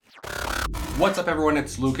What's up everyone,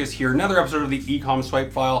 it's Lucas here. Another episode of the Ecom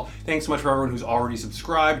Swipe File. Thanks so much for everyone who's already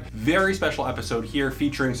subscribed. Very special episode here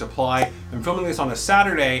featuring Supply. I'm filming this on a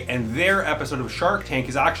Saturday and their episode of Shark Tank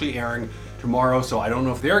is actually airing tomorrow, so I don't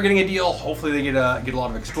know if they're getting a deal. Hopefully they get a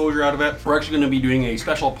lot of exposure out of it. We're actually going to be doing a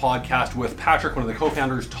special podcast with Patrick, one of the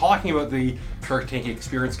co-founders, talking about the Shark Tank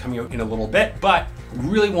experience coming out in a little bit, but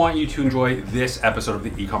really want you to enjoy this episode of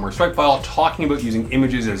the e-commerce swipe file, talking about using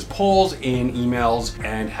images as polls in emails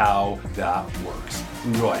and how that works.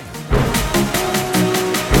 Enjoy.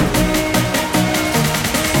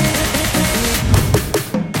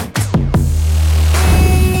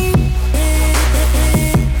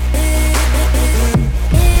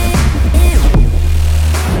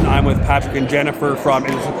 I'm with Patrick and Jennifer from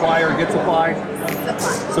Supply or Get Supply.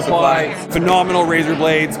 Supply. Phenomenal razor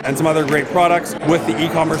blades and some other great products with the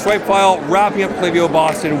e-commerce swipe file, wrapping up Klaviyo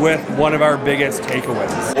Boston with one of our biggest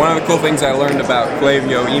takeaways. One of the cool things I learned about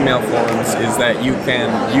Klaviyo email forms is that you can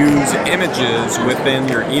use images within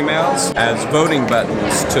your emails as voting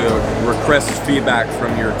buttons to request feedback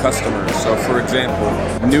from your customers. So for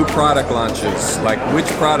example, new product launches, like which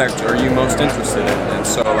product are you most interested in? And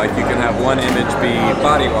so like you can have one image be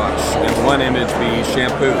body wash and one image be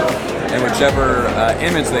shampoo. And whichever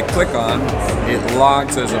image they click on, it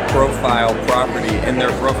logs as a profile property in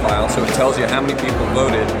their profile, so it tells you how many people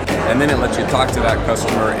voted, and then it lets you talk to that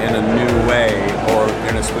customer in a new way or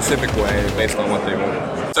in a specific way based on what they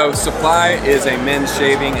voted. So Supply is a men's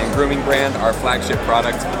shaving and grooming brand. Our flagship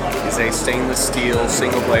product is a stainless steel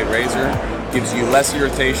single blade razor. Gives you less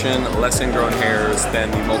irritation, less ingrown hairs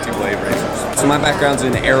than the multi-blade razors. So my background's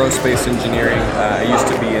in aerospace engineering. I used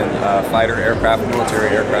to be in fighter aircraft, military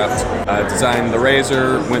aircraft. Designed the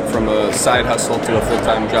razor, went from a side hustle to a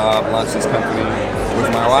full-time job, launched this company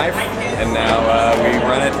with my wife, and now we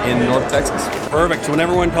run it in North Texas. Perfect. So when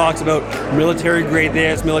everyone talks about military grade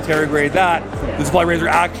this, military grade that, the Supply razor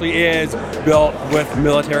actually is built with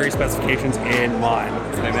military specifications in mind.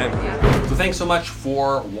 Amen. So thanks so much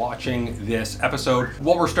for watching this episode.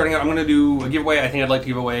 While we're starting out, I'm going to do a giveaway. I think I'd like to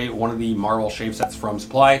give away one of the Marvel shave sets from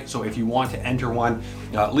Supply. So if you want to enter one,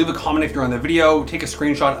 leave a comment if you're on the video, take a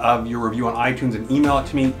screenshot of your review on iTunes and email it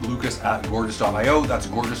to me, lucas@gorgeous.io. That's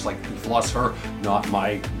gorgeous like the philosopher, not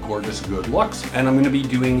my gorgeous good looks. And I'm going to be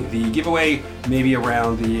doing the giveaway maybe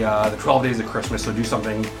around the 12 days of Christmas. So do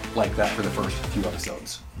something like that for the first few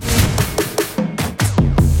episodes.